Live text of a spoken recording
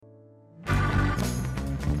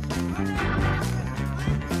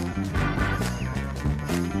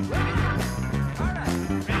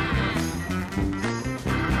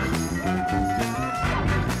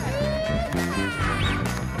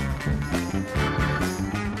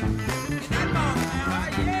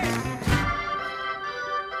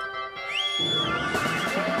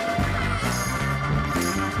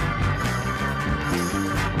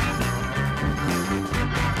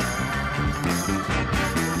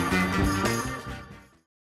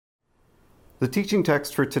The teaching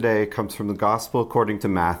text for today comes from the Gospel according to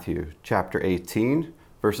Matthew, chapter 18,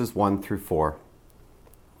 verses 1 through 4.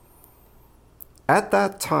 At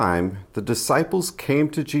that time, the disciples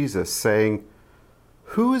came to Jesus, saying,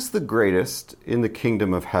 "Who is the greatest in the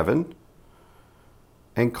kingdom of heaven?"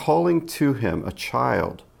 And calling to him a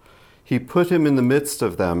child, he put him in the midst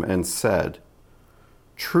of them and said,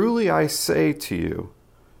 "Truly I say to you,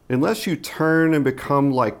 unless you turn and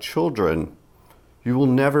become like children, you will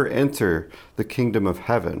never enter the kingdom of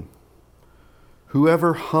heaven.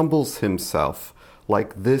 Whoever humbles himself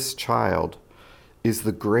like this child is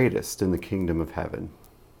the greatest in the kingdom of heaven."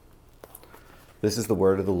 This is the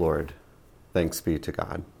word of the Lord. Thanks be to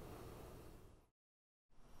God.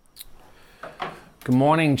 Good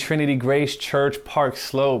morning, Trinity Grace Church, Park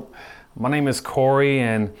Slope. My name is Corey,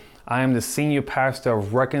 and I am the senior pastor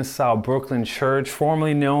of Reconcile Brooklyn Church,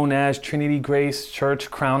 formerly known as Trinity Grace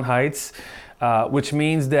Church, Crown Heights, which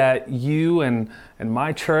means that you and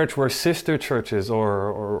my church were sister churches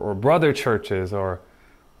or brother churches or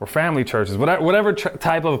family churches, whatever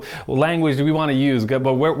type of language we want to use,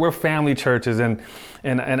 but we're family churches, and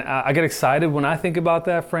I get excited when I think about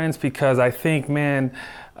that, friends, because I think, man,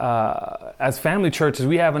 as family churches,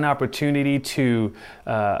 we have an opportunity to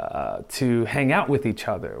hang out with each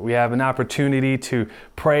other. We have an opportunity to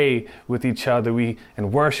pray with each other,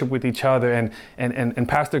 and worship with each other. And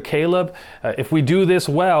Pastor Caleb, if we do this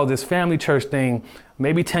well, this family church thing,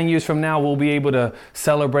 maybe 10 years from now, we'll be able to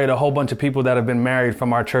celebrate a whole bunch of people that have been married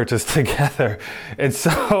from our churches together. And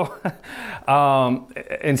so,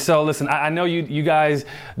 listen, I know you guys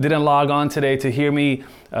didn't log on today to hear me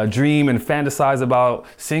dream and fantasize about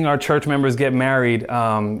seeing our church members get married.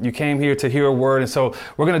 You came here to hear a word. And so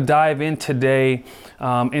we're going to dive in today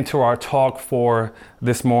into our talk for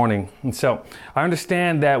this morning. And so I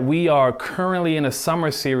understand that we are currently in a summer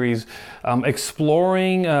series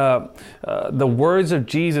exploring the words of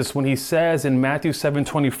Jesus when he says in Matthew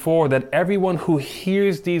 7:24 that everyone who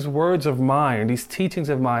hears these words of mine, these teachings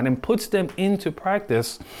of mine, and puts them into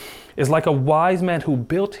practice is like a wise man who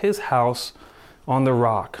built his house on the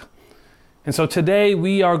rock. And so today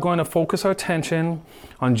we are going to focus our attention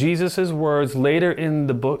on Jesus' words later in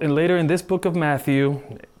the book, and later in this book of Matthew,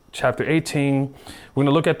 chapter 18. We're going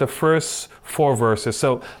to look at the first 4 verses.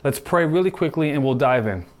 So let's pray really quickly and we'll dive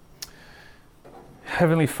in.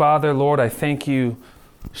 Heavenly Father, Lord, I thank you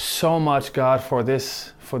so much, God, for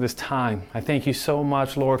this time. I thank you so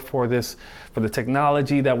much, Lord, for the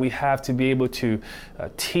technology that we have to be able to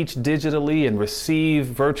teach digitally and receive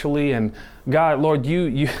virtually. And God, Lord,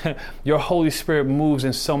 your Holy Spirit moves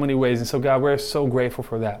in so many ways. And so, God, we're so grateful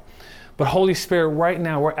for that. But Holy Spirit, right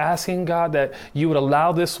now, we're asking, God, that you would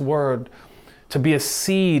allow this word to be a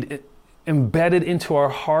seed embedded into our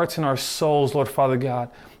hearts and our souls, Lord Father God,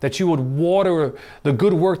 that you would water the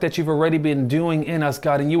good work that you've already been doing in us,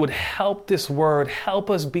 God, and you would help this word,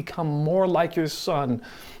 help us become more like your Son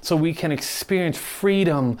so we can experience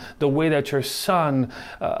freedom the way that your Son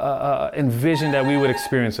envisioned that we would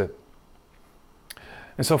experience it.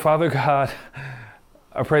 And so, Father God,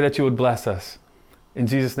 I pray that you would bless us. In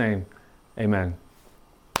Jesus' name, amen.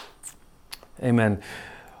 Amen.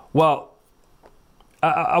 Well,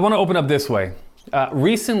 I want to open up this way.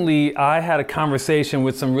 Recently, I had a conversation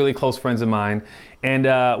with some really close friends of mine,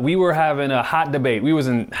 and we were having a hot debate. We was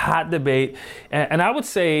in hot debate, and I would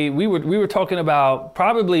say we were talking about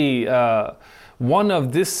probably one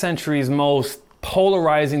of this century's most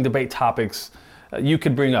polarizing debate topics you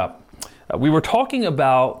could bring up. We were talking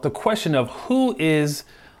about the question of who is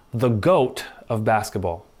the GOAT of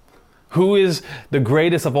basketball. Who is the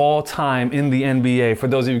greatest of all time in the NBA? For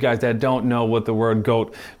those of you guys that don't know what the word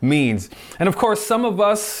GOAT means. And of course, some of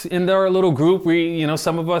us in our little group,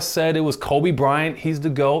 some of us said it was Kobe Bryant, he's the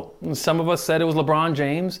GOAT. And some of us said it was LeBron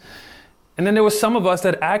James. And then there was some of us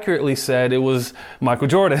that accurately said it was Michael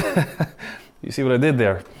Jordan. You see what I did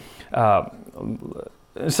there?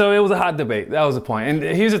 So it was a hot debate. That was the point. And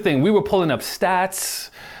here's the thing. We were pulling up stats.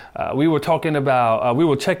 We were talking about, we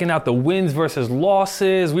were checking out the wins versus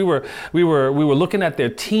losses. We were looking at their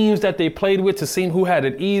teams that they played with to see who had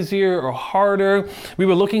it easier or harder. We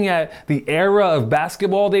were looking at the era of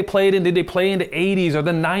basketball they played in. Did they play in the 80s or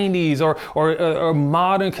the 90s or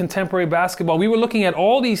modern contemporary basketball? We were looking at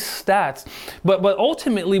all these stats, but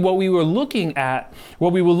ultimately what we were looking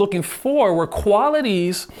for were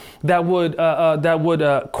qualities that would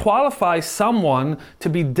qualify someone to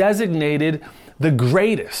be designated the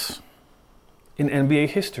greatest in NBA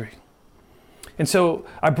history. And so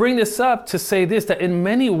I bring this up to say this, that in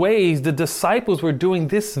many ways, the disciples were doing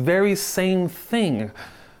this very same thing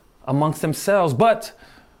amongst themselves, but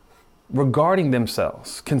regarding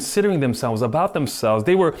themselves, considering themselves, about themselves.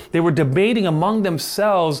 They were debating among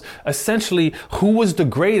themselves, essentially, who was the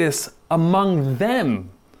greatest among them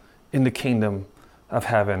in the kingdom of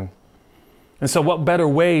heaven. And so what better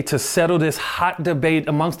way to settle this hot debate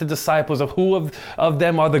amongst the disciples of who of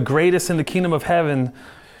them are the greatest in the kingdom of heaven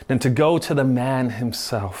than to go to the man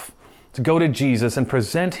himself, to go to Jesus and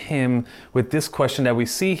present him with this question that we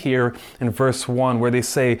see here in verse 1, where they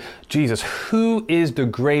say, Jesus, who is the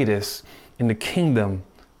greatest in the kingdom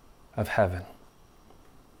of heaven?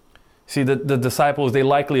 See, the disciples, they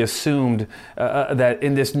likely assumed that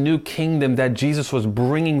in this new kingdom that Jesus was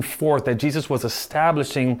bringing forth, that Jesus was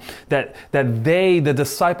establishing, that they, the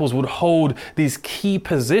disciples, would hold these key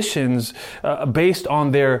positions based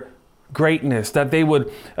on their greatness, that they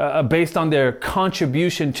would, based on their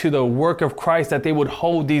contribution to the work of Christ, that they would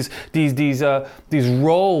hold these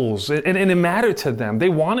roles, and it mattered to them. They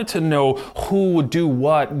wanted to know who would do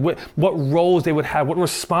what roles they would have, what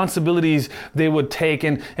responsibilities they would take,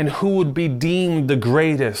 and who would be deemed the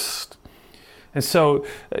greatest. And so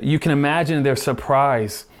you can imagine their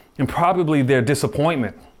surprise and probably their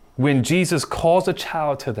disappointment when Jesus calls a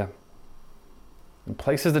child to them and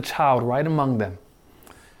places the child right among them.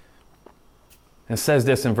 And says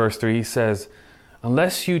this in verse 3, he says,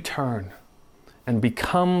 unless you turn and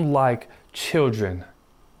become like children,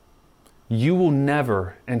 you will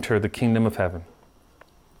never enter the kingdom of heaven.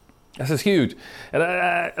 This is huge.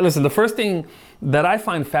 And listen, the first thing that I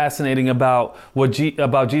find fascinating about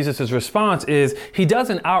about Jesus' response is he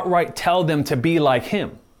doesn't outright tell them to be like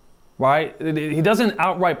him. Right? He doesn't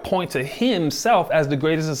outright point to himself as the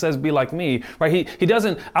greatest and says, be like me. Right? He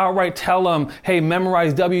doesn't outright tell them, hey,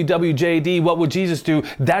 memorize WWJD. What would Jesus do?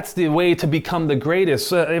 That's the way to become the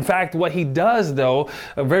greatest. In fact, what he does, though,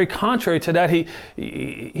 very contrary to that,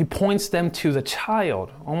 he points them to the child,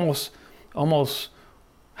 almost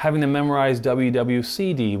having them memorize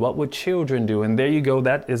WWCD. What would children do? And there you go.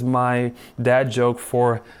 That is my dad joke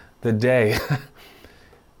for the day.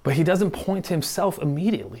 But he doesn't point to himself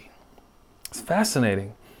immediately. It's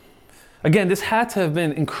fascinating. Again, this had to have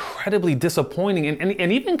been incredibly disappointing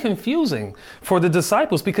and even confusing for the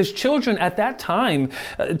disciples, because children at that time,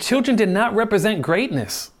 children did not represent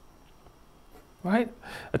greatness, right?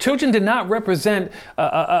 Children did not represent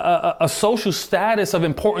a social status of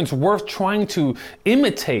importance worth trying to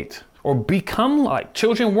imitate or become like.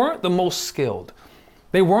 Children weren't the most skilled.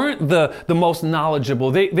 They weren't the most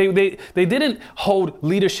knowledgeable. They didn't hold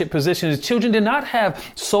leadership positions. Children did not have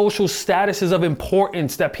social statuses of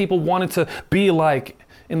importance that people wanted to be like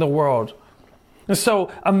in the world. And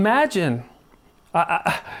so imagine,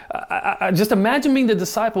 just imagine being the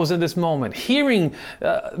disciples in this moment, hearing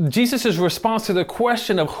Jesus' response to the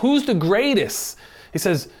question of who's the greatest. He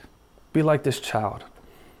says, be like this child.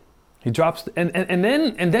 He drops, and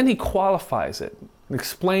then he qualifies it.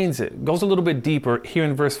 Explains it, goes a little bit deeper here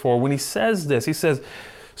in verse 4. When he says this, he says,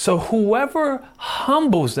 so whoever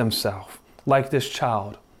humbles themselves like this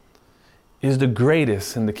child is the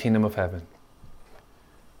greatest in the kingdom of heaven.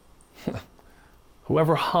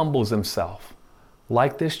 Whoever humbles himself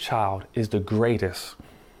like this child is the greatest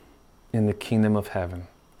in the kingdom of heaven.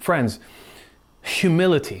 Friends,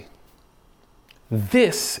 humility.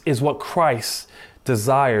 This is what Christ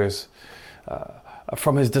desires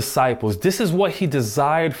from his disciples. This is what he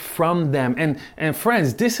desired from them. And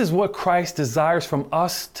friends, this is what Christ desires from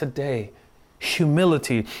us today.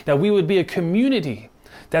 Humility, that we would be a community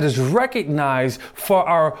that is recognized for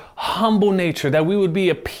our humble nature, that we would be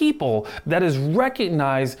a people that is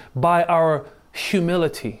recognized by our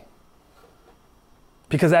humility.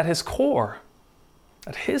 Because at his core,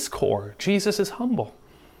 Jesus is humble.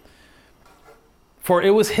 For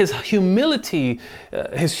it was his humility,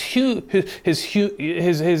 his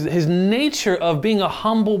nature of being a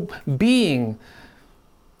humble being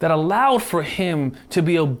that allowed for him to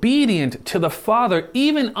be obedient to the Father,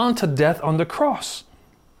 even unto death on the cross.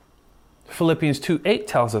 Philippians 2:8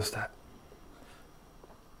 tells us that.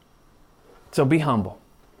 So be humble.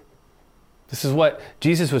 This is what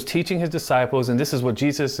Jesus was teaching his disciples, and this is what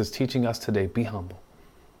Jesus is teaching us today. Be humble.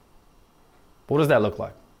 What does that look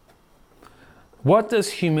like? What does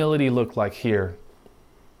humility look like here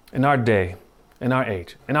in our day, in our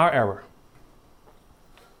age, in our era?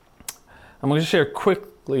 I'm going to share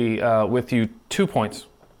quickly with you 2 points.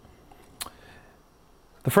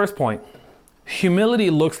 The first point, humility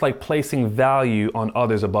looks like placing value on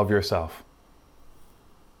others above yourself.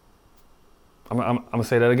 I'm going to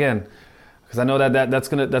say that again, because I know that's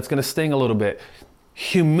going to sting a little bit.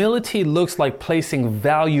 Humility looks like placing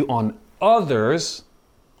value on others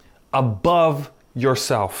above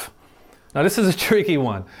yourself. Now this is a tricky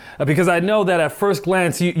one because I know that at first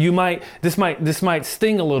glance this might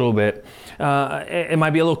sting a little bit. It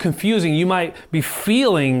might be a little confusing. You might be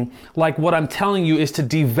feeling like what I'm telling you is to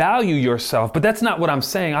devalue yourself, but that's not what I'm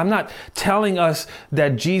saying. I'm not telling us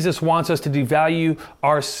that Jesus wants us to devalue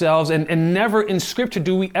ourselves, and never in Scripture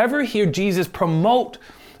do we ever hear Jesus promote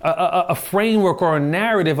a framework or a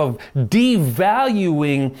narrative of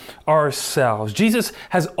devaluing ourselves. Jesus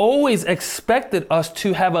has always expected us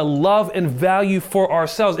to have a love and value for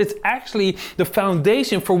ourselves. It's actually the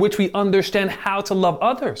foundation for which we understand how to love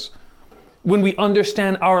others. When we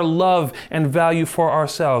understand our love and value for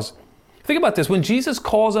ourselves. Think about this. When Jesus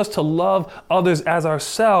calls us to love others as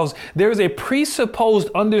ourselves, there is a presupposed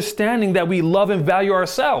understanding that we love and value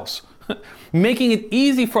ourselves, making it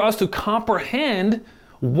easy for us to comprehend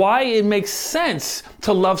why it makes sense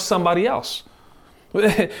to love somebody else.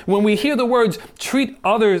 When we hear the words, treat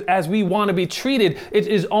others as we want to be treated, it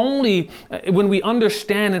is only when we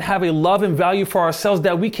understand and have a love and value for ourselves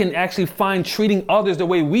that we can actually find treating others the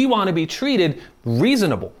way we want to be treated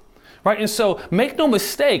reasonable. Right? And so make no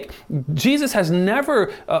mistake, Jesus has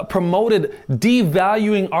never promoted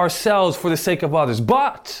devaluing ourselves for the sake of others.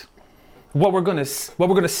 But what we're going to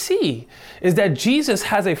see is that Jesus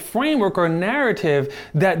has a framework or narrative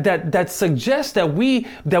that suggests that we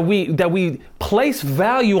place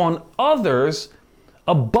value on others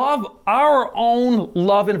above our own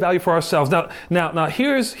love and value for ourselves. Now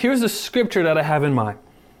here's the scripture that I have in mind.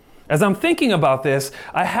 As I'm thinking about this,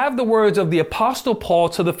 I have the words of the Apostle Paul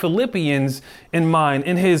to the Philippians in mind.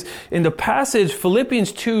 In the passage,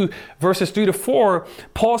 Philippians 2, verses 3-4,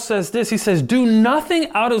 Paul says this. He says, "Do nothing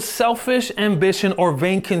out of selfish ambition or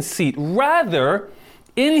vain conceit. Rather,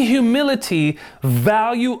 in humility,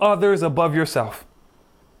 value others above yourself.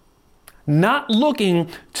 Not looking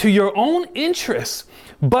to your own interests,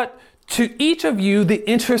 but to each of you the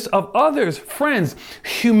interests of others." Friends,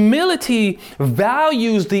 humility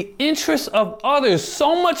values the interests of others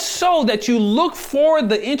so much so that you look for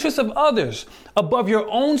the interests of others above your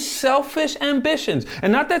own selfish ambitions.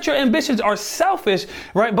 And not that your ambitions are selfish,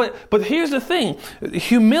 right? But here's the thing.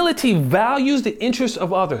 Humility values the interests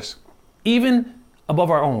of others, even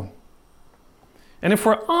above our own. And if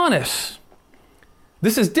we're honest,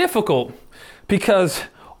 this is difficult because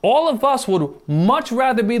all of us would much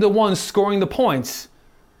rather be the ones scoring the points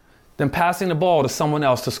than passing the ball to someone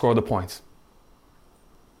else to score the points.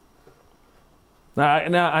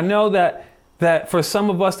 Now I know that for some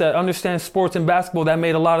of us that understand sports and basketball, that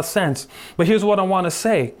made a lot of sense. But here's what I want to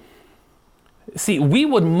say. See, we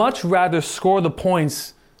would much rather score the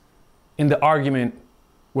points in the argument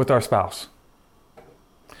with our spouse.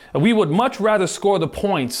 We would much rather score the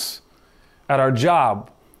points at our job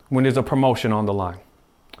when there's a promotion on the line.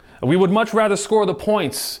 We would much rather score the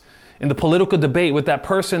points in the political debate with that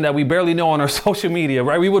person that we barely know on our social media,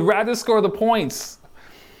 right? We would rather score the points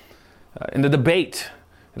in the debate,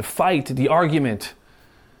 the fight, the argument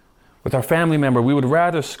with our family member. We would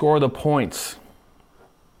rather score the points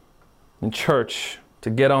in church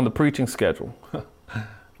to get on the preaching schedule.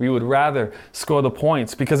 We would rather score the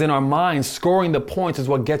points because in our minds, scoring the points is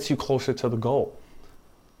what gets you closer to the goal,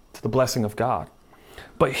 to the blessing of God.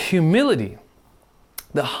 But humility,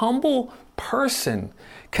 the humble person,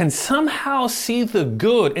 can somehow see the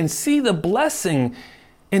good and see the blessing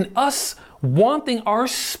in us wanting our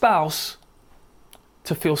spouse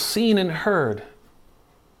to feel seen and heard,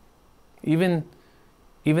 even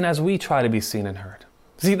as we try to be seen and heard.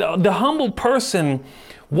 See, the humble person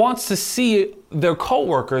wants to see their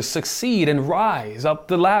coworkers succeed and rise up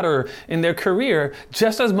the ladder in their career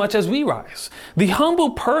just as much as we rise. The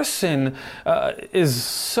humble person is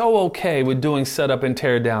so okay with doing set up and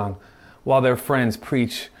tear down while their friends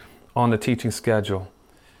preach on the teaching schedule.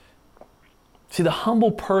 See, the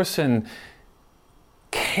humble person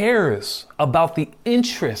cares about the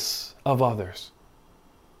interests of others,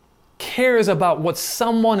 cares about what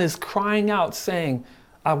someone is crying out saying,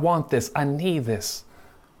 I want this, I need this.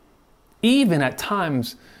 Even at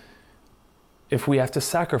times, if we have to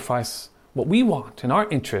sacrifice what we want and our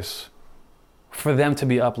interests for them to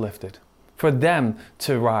be uplifted, for them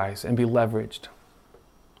to rise and be leveraged.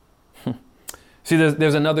 See,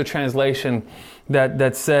 there's another translation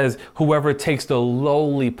that says, whoever takes the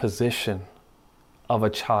lowly position of a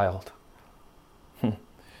child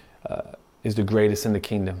is the greatest in the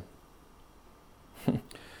kingdom.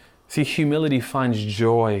 See, humility finds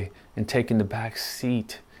joy in taking the back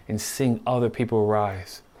seat and seeing other people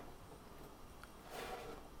rise.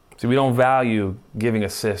 See, we don't value giving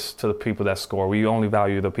assists to the people that score. We only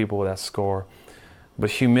value the people that score.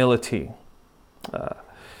 But humility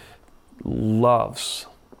loves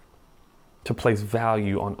to place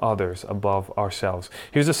value on others above ourselves.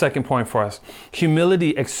 Here's the second point for us.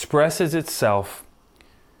 Humility expresses itself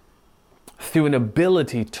through an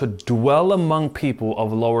ability to dwell among people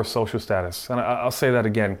of lower social status. And I'll say that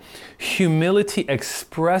again. Humility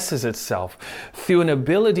expresses itself through an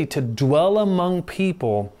ability to dwell among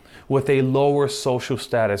people with a lower social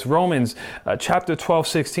status. Romans chapter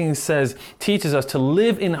 12:16 teaches us to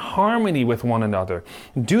live in harmony with one another.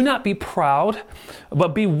 Do not be proud,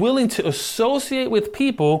 but be willing to associate with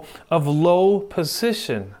people of low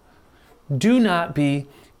position. Do not be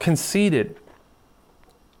conceited.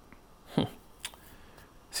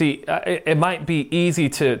 See, it might be easy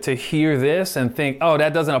to hear this and think, oh,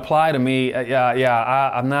 that doesn't apply to me.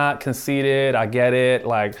 I'm not conceited. I get it.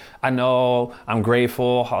 Like, I know, I'm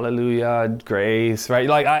grateful. Hallelujah, grace,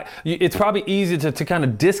 right? It's probably easy to kind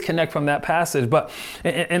of disconnect from that passage. But,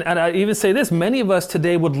 and I even say this, many of us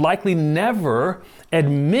today would likely never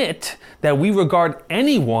admit that we regard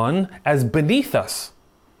anyone as beneath us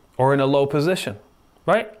or in a low position,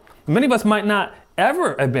 right? Many of us might not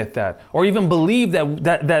ever admit that, or even believe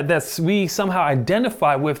that we somehow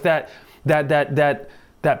identify with that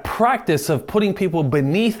practice of putting people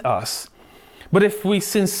beneath us. But if we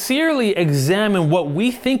sincerely examine what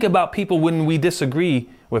we think about people when we disagree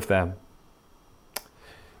with them,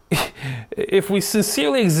 if we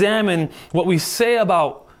sincerely examine what we say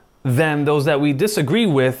about them, those that we disagree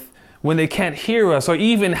with, when they can't hear us, or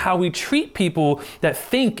even how we treat people that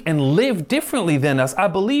think and live differently than us, I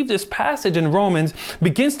believe this passage in Romans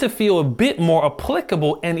begins to feel a bit more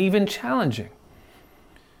applicable and even challenging.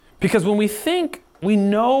 Because when we think we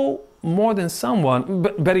know more than someone,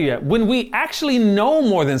 better yet, when we actually know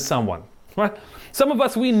more than someone, right? Some of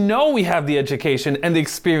us, we know we have the education and the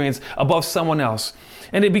experience above someone else.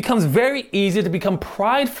 And it becomes very easy to become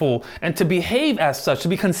prideful and to behave as such, to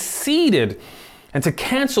be conceited, and to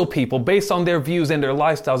cancel people based on their views and their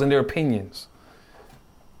lifestyles and their opinions.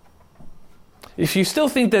 If you still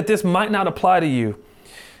think that this might not apply to you,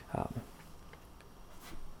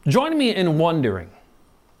 join me in wondering.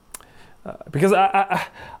 Because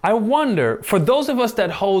I wonder, for those of us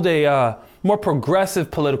that hold a more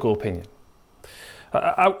progressive political opinion,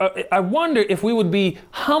 I wonder if we would be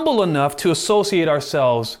humble enough to associate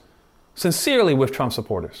ourselves sincerely with Trump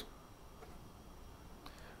supporters.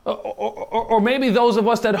 Or maybe those of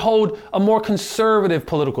us that hold a more conservative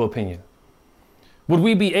political opinion. Would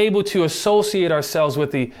we be able to associate ourselves with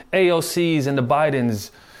the AOCs and the Biden's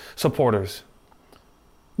supporters?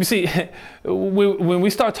 You see, when we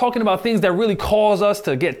start talking about things that really cause us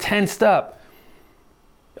to get tensed up,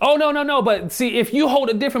 oh, no, but see, if you hold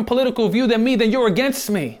a different political view than me, then you're against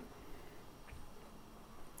me.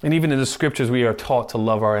 And even in the scriptures, we are taught to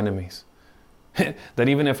love our enemies. That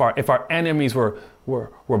even if our enemies were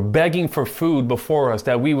begging for food before us,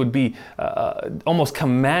 that we would be almost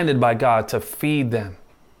commanded by God to feed them.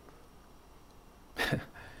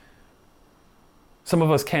 Some of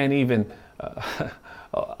us can't even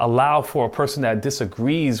allow for a person that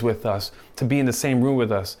disagrees with us to be in the same room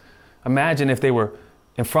with us. Imagine if they were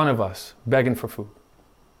in front of us begging for food.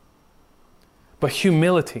 But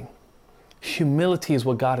humility is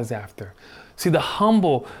what God is after. See, the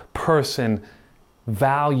humble person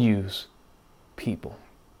values people,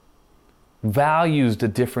 values the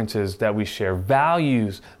differences that we share,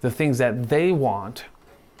 values the things that they want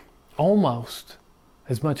almost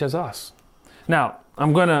as much as us. Now,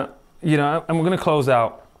 I'm gonna close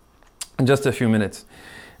out in just a few minutes,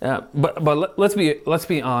 but let's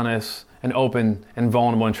be honest and open and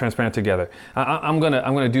vulnerable and transparent together. I'm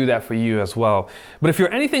gonna do that for you as well. But if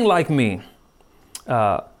you're anything like me,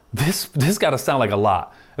 this got to sound like a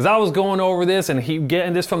lot. As I was going over this and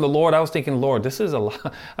getting this from the Lord, I was thinking, Lord, this is a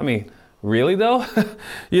lot. I mean, really though?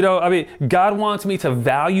 God wants me to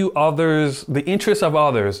value others, the interests of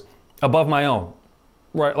others above my own,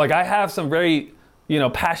 right? Like I have some very,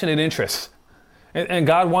 passionate interests, and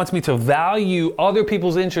God wants me to value other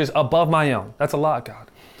people's interests above my own. That's a lot, God.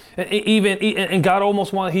 And God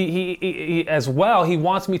almost wants, he as well, he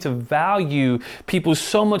wants me to value people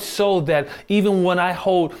so much so that even when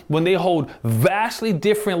they hold vastly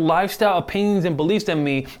different lifestyle opinions and beliefs than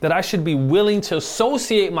me, that I should be willing to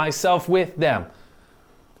associate myself with them.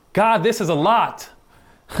 God, this is a lot.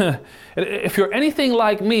 If you're anything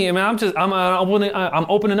like me, I'm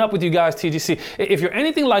opening up with you guys, TGC. If you're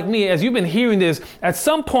anything like me, as you've been hearing this, at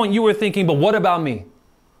some point you were thinking, but what about me?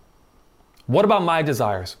 What about my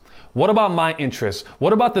desires? What about my interests?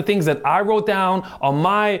 What about the things that I wrote down on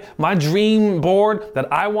my dream board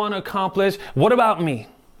that I want to accomplish? What about me?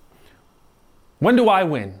 When do I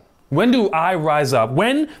win? When do I rise up?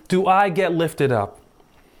 When do I get lifted up?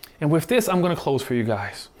 And with this, I'm going to close for you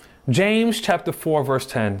guys. James chapter 4, verse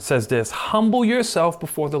 10 says this: humble yourself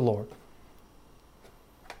before the Lord,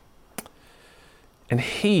 and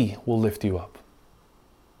he will lift you up.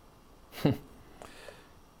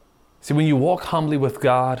 See, when you walk humbly with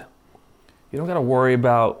God, you don't got to worry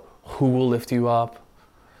about who will lift you up,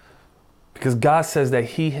 because God says that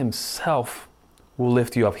he himself will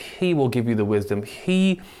lift you up. He will give you the wisdom.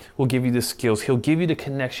 He will give you the skills. He'll give you the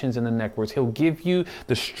connections and the networks. He'll give you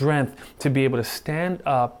the strength to be able to stand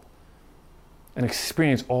up and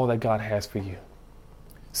experience all that God has for you.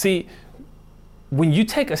 See, when you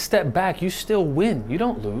take a step back, you still win. You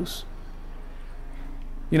don't lose.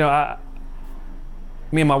 You know,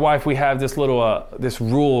 me and my wife, we have this little, this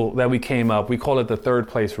rule that we came up. We call it the third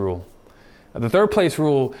place rule. The third place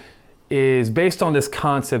rule is based on this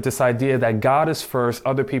concept, this idea that God is first,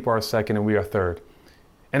 other people are second, and we are third.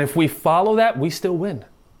 And if we follow that, we still win.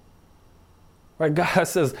 Right? God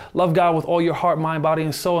says, love God with all your heart, mind, body,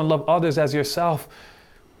 and soul, and love others as yourself.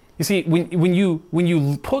 You see, when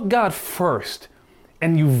you put God first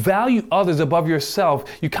and you value others above yourself,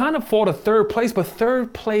 you kind of fall to third place, but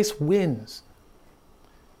third place wins.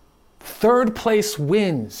 Third place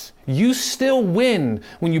wins. You still win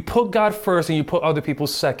when you put God first and you put other people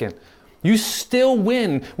second. You still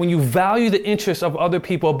win when you value the interests of other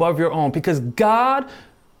people above your own, because God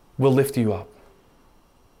will lift you up.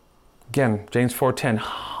 Again, James 4:10,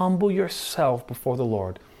 humble yourself before the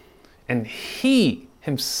Lord, and he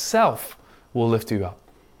himself will lift you up.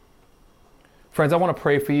 Friends, I want to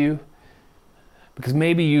pray for you, because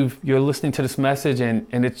maybe you're listening to this message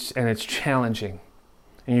and it's challenging,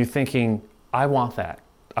 and you're thinking, I want that.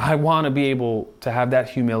 I want to be able to have that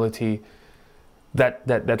humility,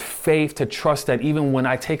 that faith, to trust that even when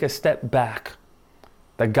I take a step back,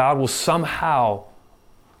 that God will somehow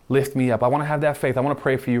lift me up. I want to have that faith. I want to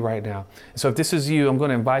pray for you right now. So if this is you, I'm going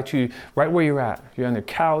to invite you right where you're at. You're on the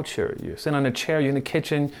couch, or you're sitting on a chair, you're in the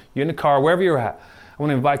kitchen, you're in the car, wherever you're at. I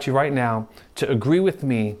want to invite you right now to agree with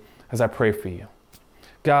me as I pray for you.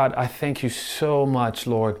 God, I thank you so much,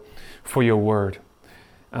 Lord, for your word.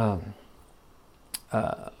 For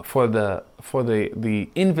the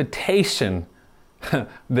invitation,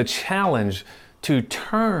 the challenge to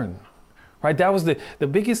turn, right? That was the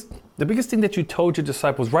biggest thing that you told your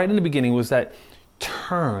disciples right in the beginning, was that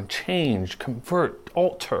turn, change, convert,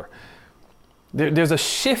 alter. There's a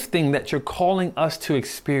shifting that you're calling us to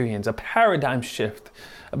experience, a paradigm shift,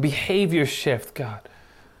 a behavior shift, God.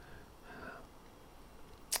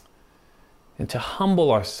 And to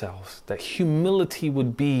humble ourselves, that humility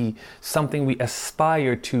would be something we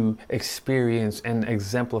aspire to experience and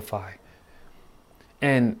exemplify.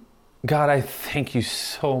 And God, I thank you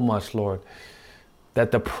so much, Lord,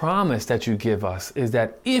 that the promise that you give us is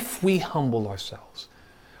that if we humble ourselves,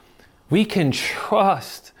 we can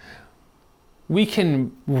trust, we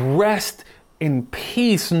can rest in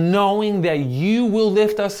peace, knowing that you will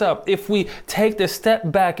lift us up. If we take the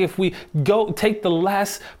step back, if we go take the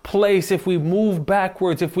last place, if we move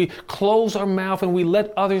backwards, if we close our mouth and we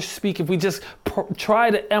let others speak, if we just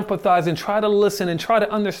try to empathize and try to listen and try to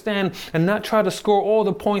understand and not try to score all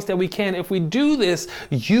the points that we can, if we do this,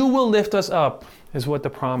 you will lift us up, is what the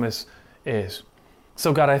promise is.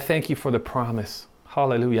 So God, I thank you for the promise.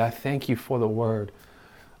 Hallelujah. I thank you for the word.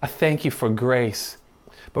 I thank you for grace.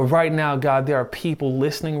 But right now, God, there are people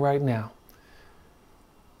listening right now,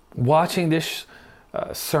 watching this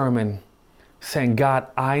sermon, saying, God,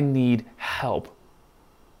 I need help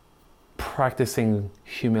practicing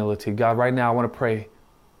humility. God, right now, I want to pray.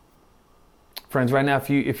 Friends, right now,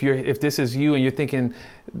 if this is you and you're thinking,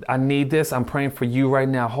 I need this, I'm praying for you right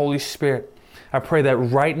now. Holy Spirit, I pray that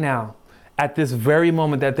right now, at this very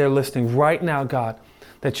moment that they're listening, right now, God,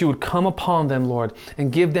 that you would come upon them, Lord,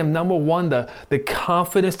 and give them, number one, the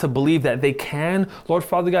confidence to believe that they can, Lord,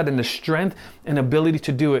 Father God, and the strength and ability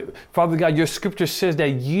to do it. Father God, your scripture says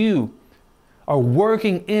that you are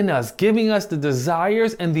working in us, giving us the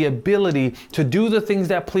desires and the ability to do the things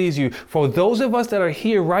that please you. For those of us that are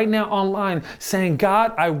here right now online saying,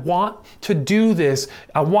 God, I want to do this,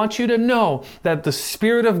 I want you to know that the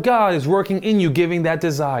Spirit of God is working in you, giving that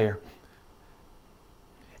desire.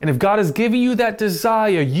 And if God is giving you that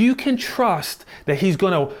desire, you can trust that He's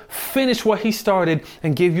going to finish what He started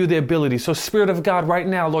and give you the ability. So Spirit of God, right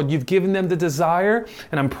now, Lord, you've given them the desire.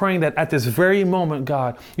 And I'm praying that at this very moment,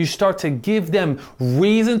 God, you start to give them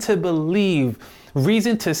reason to believe,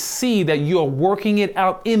 reason to see that you are working it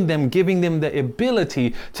out in them, giving them the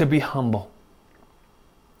ability to be humble.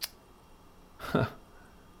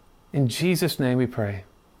 In Jesus' name we pray.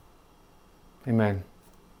 Amen.